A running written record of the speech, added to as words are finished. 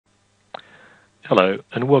Hello,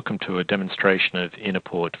 and welcome to a demonstration of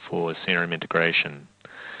Inaport for CRM integration.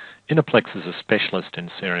 Inaplex is a specialist in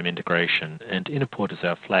CRM integration, and Inaport is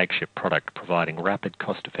our flagship product providing rapid,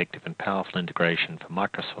 cost-effective, and powerful integration for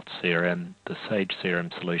Microsoft CRM, the Sage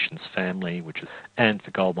CRM Solutions family, and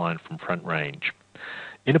for Goldmine from Front Range.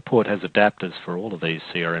 Inaport has adapters for all of these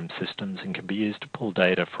CRM systems and can be used to pull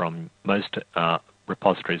data from most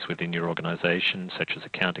repositories within your organization, such as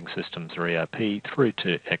accounting systems or ERP, through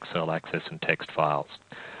to Excel, Access, and text files.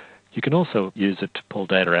 You can also use it to pull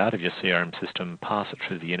data out of your CRM system, pass it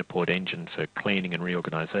through the Inaport engine for cleaning and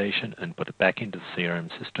reorganization, and put it back into the CRM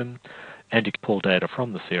system, and you can pull data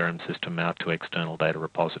from the CRM system out to external data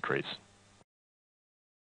repositories.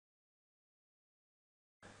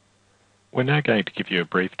 We're now going to give you a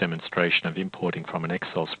brief demonstration of importing from an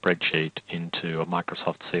Excel spreadsheet into a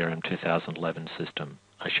Microsoft CRM 2011 system.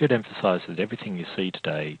 I should emphasize that everything you see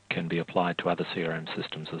today can be applied to other CRM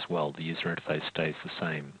systems as well. The user interface stays the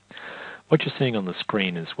same. What you're seeing on the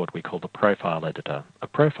screen is what we call the profile editor. A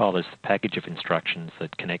profile is the package of instructions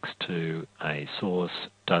that connects to a source,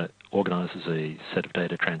 organizes a set of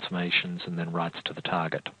data transformations, and then writes to the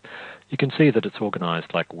target. You can see that it's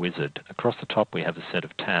organized like a wizard. Across the top we have a set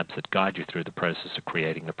of tabs that guide you through the process of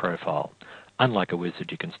creating the profile. Unlike a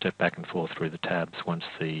wizard, you can step back and forth through the tabs once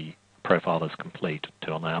the profile is complete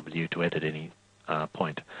to allow you to edit any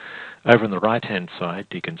point. Over on the right-hand side,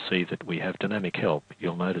 you can see that we have dynamic help.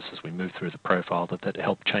 You'll notice as we move through the profile that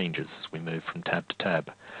help changes as we move from tab to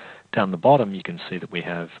tab. Down the bottom, you can see that we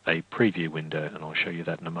have a preview window, and I'll show you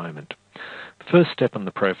that in a moment. The first step on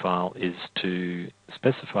the profile is to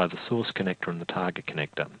specify the source connector and the target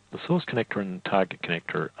connector. The source connector and the target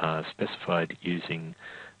connector are specified using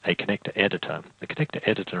a connector editor. The connector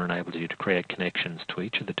editor enables you to create connections to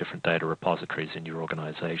each of the different data repositories in your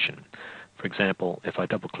organization. For example, if I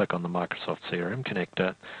double-click on the Microsoft CRM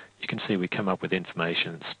connector, you can see we come up with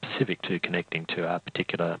information specific to connecting to our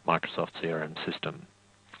particular Microsoft CRM system.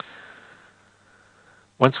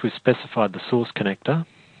 Once we've specified the source connector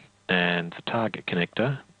and the target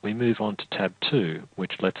connector, we move on to tab 2,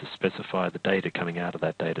 which lets us specify the data coming out of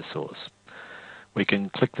that data source. We can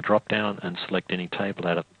click the drop-down and select any table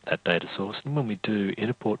out of that data source, and when we do,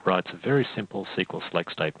 Inaport writes a very simple SQL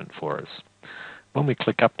select statement for us. When we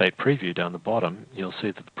click Update Preview down the bottom, you'll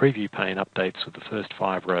see that the preview pane updates with the first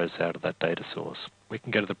 5 rows out of that data source. We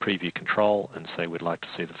can go to the Preview control and say we'd like to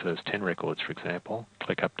see the first 10 records, for example.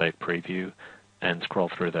 Click Update Preview and scroll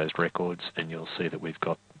through those records, and you'll see that we've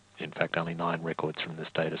got, in fact, only 9 records from this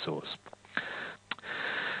data source.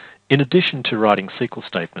 In addition to writing SQL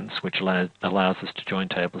statements, which allows us to join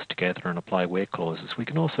tables together and apply where clauses, we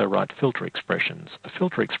can also write filter expressions. A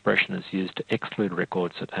filter expression is used to exclude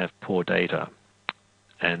records that have poor data,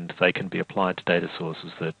 and they can be applied to data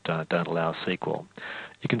sources that don't allow SQL.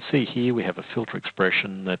 You can see here we have a filter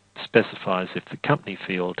expression that specifies if the company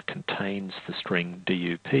field contains the string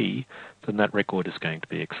DUP, then that record is going to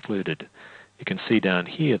be excluded. You can see down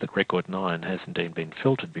here that record 9 has indeed been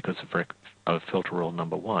filtered because of filter rule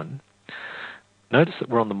number 1. Notice that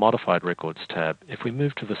we're on the Modified Records tab. If we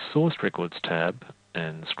move to the Sourced Records tab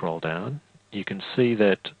and scroll down, you can see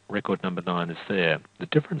that record number 9 is there. The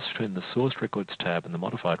difference between the Sourced Records tab and the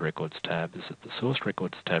Modified Records tab is that the Sourced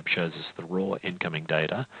Records tab shows us the raw incoming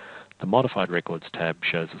data. The Modified Records tab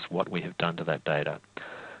shows us what we have done to that data.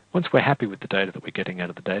 Once we're happy with the data that we're getting out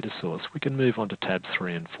of the data source, we can move on to tabs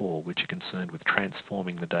 3 and 4, which are concerned with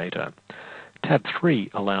transforming the data. Tab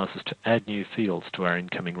 3 allows us to add new fields to our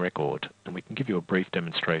incoming record, and we can give you a brief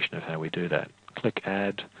demonstration of how we do that. Click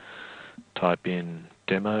Add, type in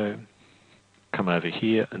Demo, come over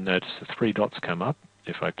here and notice the 3 dots come up.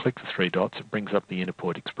 If I click the 3 dots, it brings up the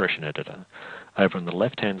Inaport expression editor. Over on the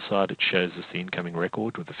left-hand side, it shows us the incoming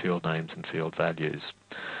record with the field names and field values.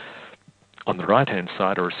 On the right-hand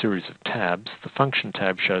side are a series of tabs. The Function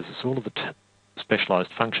tab shows us all of the specialized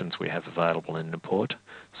functions we have available in Inaport,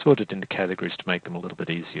 sorted into categories to make them a little bit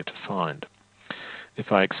easier to find.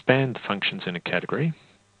 If I expand the functions in a category,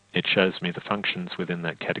 it shows me the functions within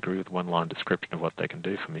that category with one-line description of what they can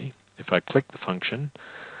do for me. If I click the function,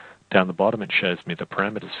 down the bottom it shows me the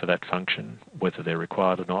parameters for that function, whether they're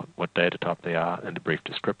required or not, what data type they are, and a brief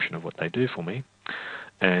description of what they do for me.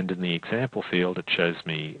 And in the example field, it shows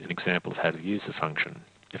me an example of how to use the function.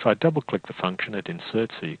 If I double-click the function, it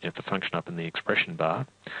inserts the function up in the expression bar.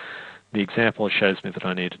 The example shows me that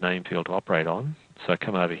I need a name field to operate on, so I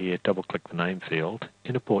come over here, double-click the name field.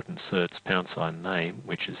 Inaport inserts #name,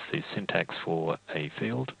 which is the syntax for a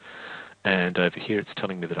field. And over here it's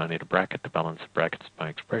telling me that I need a bracket to balance the brackets of my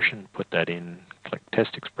expression. Put that in, click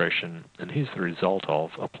Test Expression, and here's the result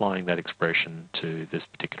of applying that expression to this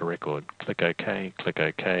particular record. Click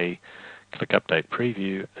OK, click Update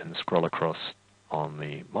Preview and scroll across on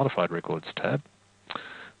the Modified Records tab.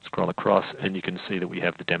 Scroll across and you can see that we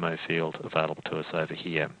have the demo field available to us over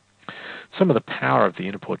here. Some of the power of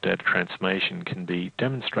the Inaport data transformation can be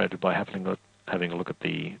demonstrated by having a look at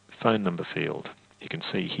the phone number field. You can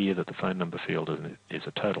see here that the phone number field is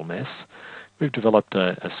a total mess. We've developed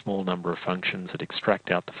a small number of functions that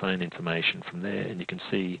extract out the phone information from there, and you can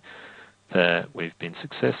see that we've been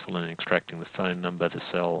successful in extracting the phone number, the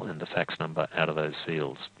cell, and the fax number out of those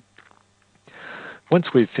fields. Once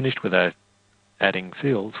we've finished with our adding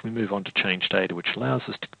fields, we move on to change data, which allows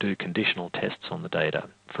us to do conditional tests on the data.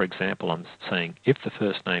 For example, I'm saying if the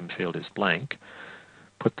first name field is blank,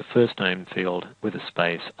 put the first name field with a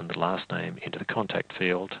space and the last name into the contact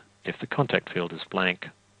field. If the contact field is blank,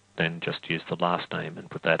 then just use the last name and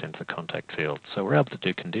put that into the contact field. So we're able to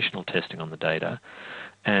do conditional testing on the data,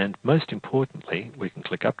 and most importantly, we can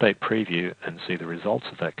click Update Preview and see the results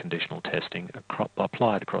of that conditional testing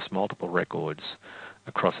applied across multiple records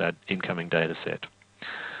across our incoming data set.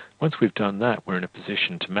 Once we've done that, we're in a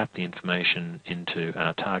position to map the information into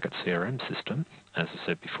our target CRM system. As I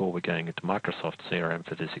said before, we're going into Microsoft CRM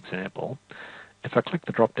for this example. If I click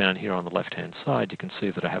the drop down here on the left-hand side, you can see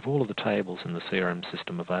that I have all of the tables in the CRM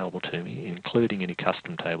system available to me, including any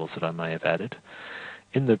custom tables that I may have added.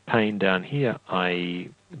 In the pane down here, I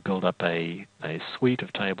build up a suite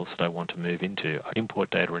of tables that I want to move into. I import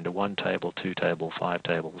data into 1 table, 2 tables, 5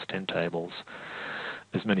 tables, 10 tables,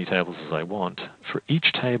 as many tables as I want. For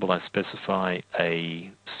each table, I specify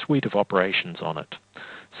a suite of operations on it.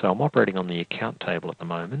 So I'm operating on the account table at the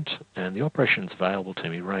moment, and the operations available to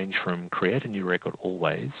me range from create a new record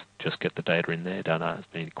always, just get the data in there, don't ask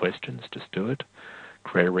me any questions, just do it.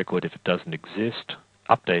 Create a record if it doesn't exist,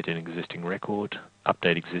 update an existing record,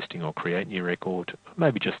 update existing or create new record,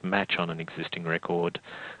 maybe just match on an existing record,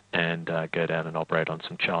 and go down and operate on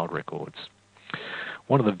some child records.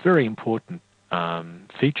 One of the very important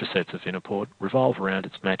feature sets of Inaport revolve around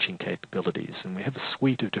its matching capabilities, and we have a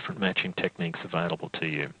suite of different matching techniques available to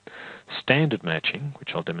you. Standard matching,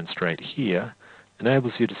 which I'll demonstrate here,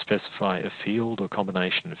 enables you to specify a field or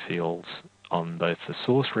combination of fields on both the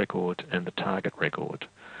source record and the target record.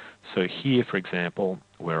 So here, for example,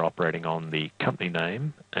 we're operating on the company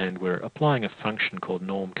name, and we're applying a function called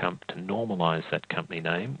normComp to normalize that company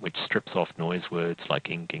name, which strips off noise words like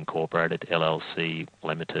Inc., Incorporated, LLC,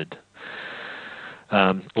 Limited,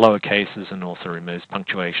 lower cases, and also removes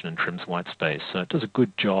punctuation and trims white space. So it does a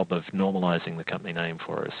good job of normalizing the company name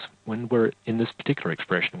for us. When we're in this particular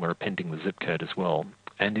expression, we're appending the zip code as well.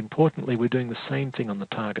 And importantly, we're doing the same thing on the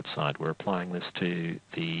target side. We're applying this to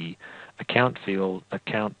the account field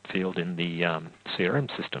in the CRM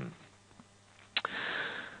system.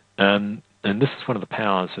 And this is one of the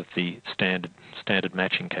powers of the standard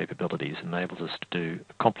matching capabilities. It enables us to do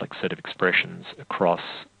a complex set of expressions across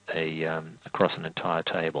an entire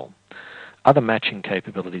table. Other matching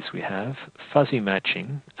capabilities we have, fuzzy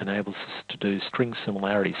matching enables us to do string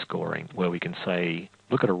similarity scoring, where we can say,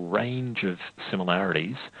 look at a range of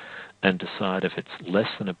similarities and decide if it's less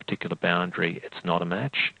than a particular boundary, it's not a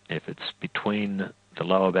match. If it's between the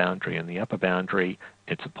lower boundary and the upper boundary,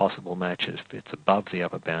 it's a possible match. If it's above the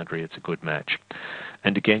upper boundary, it's a good match.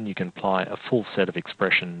 And again, you can apply a full set of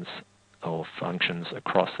expressions or functions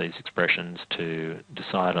across these expressions to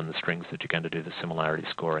decide on the strings that you're going to do the similarity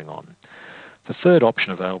scoring on. The third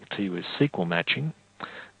option available to you is SQL matching,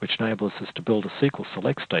 which enables us to build a SQL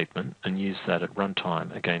select statement and use that at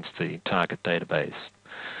runtime against the target database.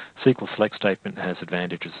 SQL select statement has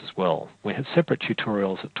advantages as well. We have separate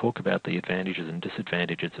tutorials that talk about the advantages and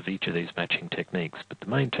disadvantages of each of these matching techniques, but the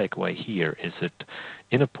main takeaway here is that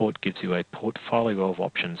Inaport gives you a portfolio of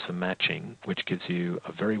options for matching, which gives you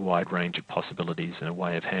a very wide range of possibilities and a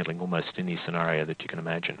way of handling almost any scenario that you can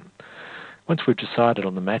imagine. Once we've decided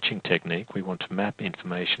on the matching technique, we want to map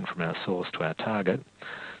information from our source to our target.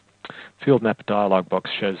 Field Mapper dialog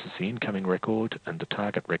box shows us the incoming record and the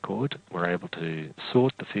target record. We're able to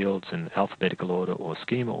sort the fields in alphabetical order or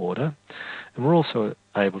schema order. And we're also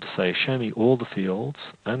able to say, show me all the fields,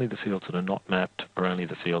 only the fields that are not mapped, or only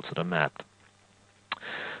the fields that are mapped.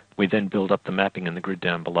 We then build up the mapping in the grid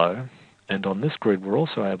down below. And on this grid, we're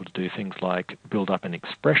also able to do things like build up an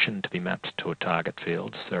expression to be mapped to a target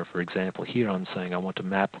field. So, for example, here I'm saying I want to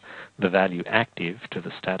map the value active to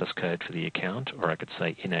the status code for the account, or I could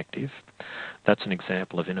say inactive. That's an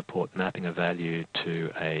example of Inaport mapping a value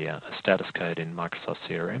to a status code in Microsoft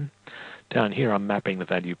CRM. Down here, I'm mapping the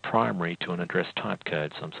value primary to an address type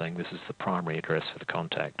code. So I'm saying this is the primary address for the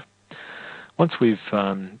contact. Once we've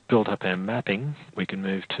built up our mapping, we can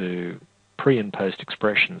move to pre and post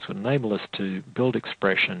expressions would enable us to build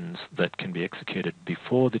expressions that can be executed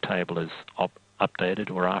before the table is updated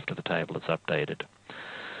or after the table is updated.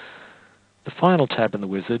 The final tab in the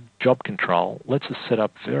wizard, Job Control, lets us set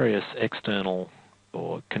up various external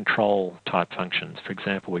or control type functions. For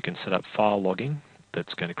example, we can set up file logging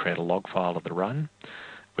that's going to create a log file of the run.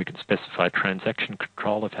 We can specify transaction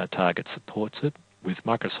control if our target supports it. With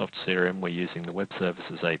Microsoft CRM, we're using the Web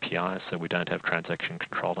Services API, so we don't have transaction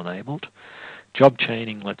control enabled. Job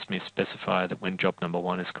chaining lets me specify that when job number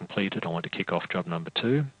 1 is completed, I want to kick off job number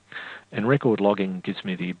 2. And record logging gives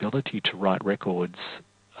me the ability to write records,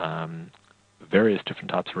 various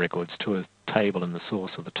different types of records, to a table in the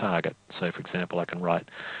source of the target. So, for example, I can write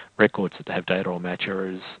records that have data or match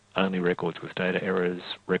errors, only records with data errors,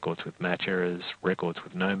 records with match errors, records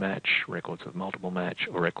with no match, records with multiple match,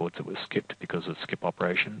 or records that were skipped because of skip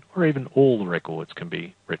operation, or even all the records can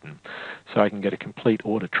be written. So I can get a complete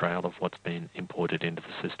audit trail of what's been imported into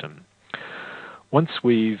the system. Once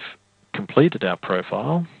we've completed our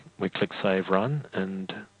profile, we click Save Run,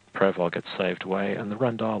 and profile gets saved away, and the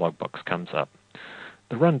Run dialog box comes up.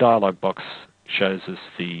 The Run dialog box shows us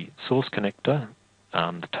the source connector,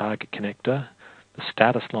 the target connector. The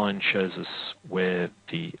status line shows us where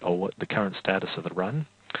the current status of the run,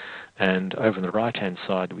 and over on the right-hand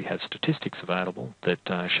side we have statistics available that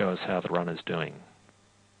show us how the run is doing.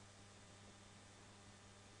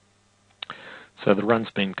 So the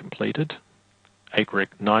run's been completed.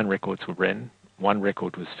 9 records were ran. 1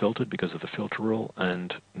 record was filtered because of the filter rule,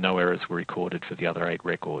 and no errors were recorded for the other 8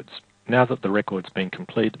 records. Now that the record's been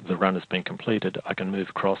completed, the run has been completed, I can move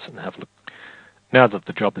across and have a look. Now that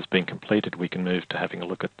the job has been completed, we can move to having a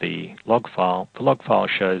look at the log file. The log file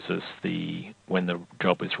shows us when the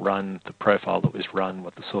job was run, the profile that was run,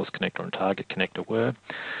 what the source connector and target connector were.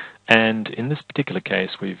 And in this particular case,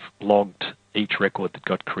 we've logged each record that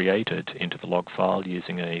got created into the log file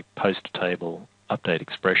using a post table update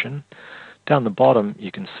expression. Down the bottom,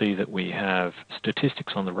 you can see that we have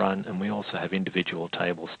statistics on the run, and we also have individual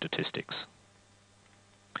table statistics.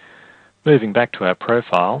 Moving back to our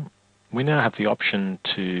profile, we now have the option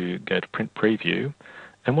to go to Print Preview,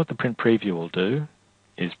 and what the Print Preview will do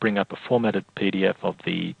is bring up a formatted PDF of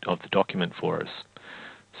the document for us.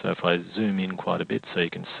 So if I zoom in quite a bit so you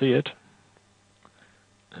can see it,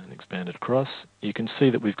 and expand it across, you can see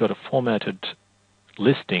that we've got a formatted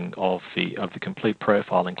listing of the complete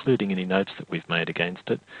profile, including any notes that we've made against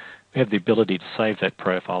it. We have the ability to save that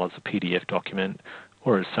profile as a PDF document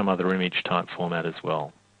or as some other image type format as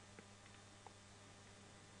well.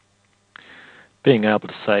 Being able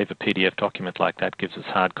to save a PDF document like that gives us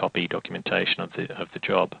hard copy documentation of the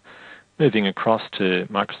job. Moving across to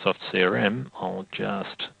Microsoft CRM, I'll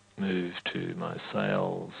just move to my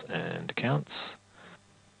sales and accounts,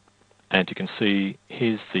 and you can see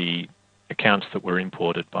here's the accounts that were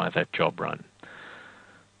imported by that job run.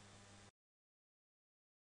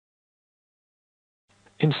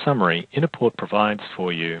 In summary, Inaport provides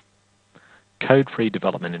for you code-free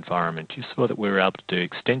development environment. You saw that we were able to do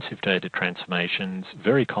extensive data transformations,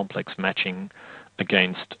 very complex matching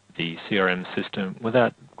against the CRM system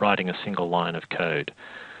without writing a single line of code.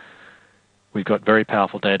 We've got very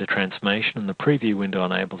powerful data transformation, and the preview window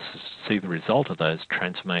enables us to see the result of those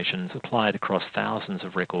transformations applied across thousands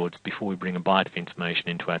of records before we bring a byte of information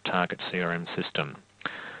into our target CRM system.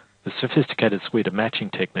 The sophisticated suite of matching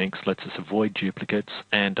techniques lets us avoid duplicates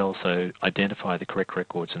and also identify the correct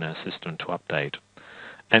records in our system to update.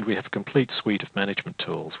 And we have a complete suite of management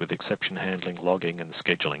tools with exception handling, logging, and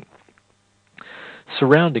scheduling.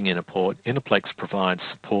 Surrounding Inaport, Inaplex provides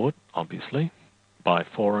support, obviously, by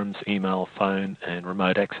forums, email, phone, and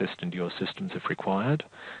remote access into your systems if required.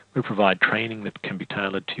 We provide training that can be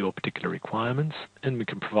tailored to your particular requirements, and we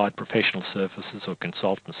can provide professional services or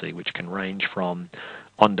consultancy which can range from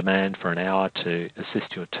on demand for an hour to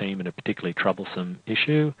assist your team in a particularly troublesome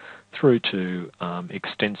issue through to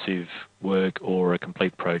extensive work or a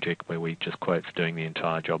complete project where we just quote for doing the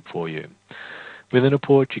entire job for you. With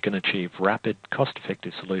Inaport, you can achieve rapid,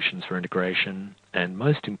 cost-effective solutions for integration and,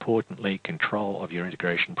 most importantly, control of your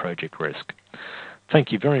integration project risk.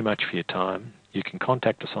 Thank you very much for your time. You can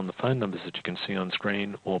contact us on the phone numbers that you can see on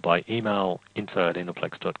screen or by email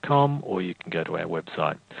info@inaplex.com, or you can go to our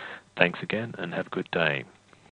website. Thanks again and have a good day.